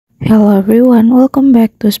Hello everyone, welcome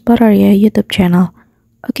back to Spararia YouTube channel.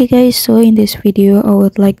 Okay guys, so in this video I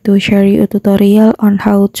would like to share you a tutorial on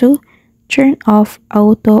how to turn off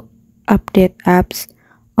auto update apps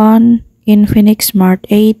on Infinix Smart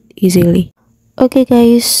 8 easily. Okay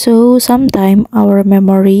guys, so sometime our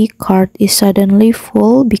memory card is suddenly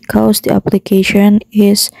full because the application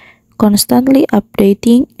is constantly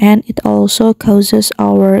updating, and it also causes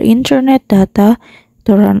our internet data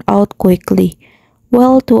to run out quickly.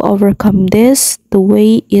 Well, to overcome this, the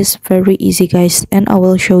way is very easy guys, and I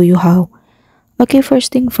will show you how. Okay,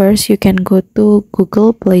 first thing first, you can go to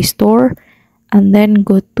Google Play Store and then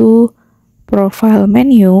go to Profile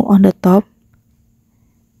menu on the top,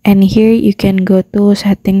 and here you can go to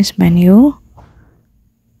Settings menu,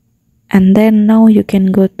 and then now you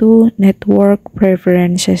can go to Network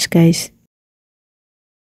Preferences guys.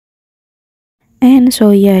 And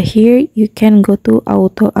so yeah, here you can go to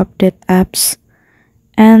Auto Update Apps,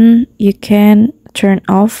 and you can turn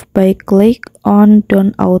off by click on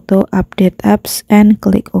Don't Auto Update Apps and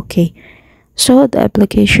click OK. So the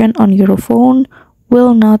application on your phone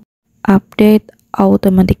will not update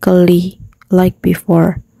automatically like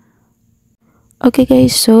before. Okay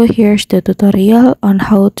guys, so here's the tutorial on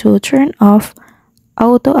how to turn off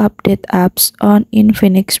auto update apps on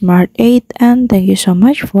Infinix Smart 8, and thank you so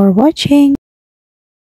much for watching.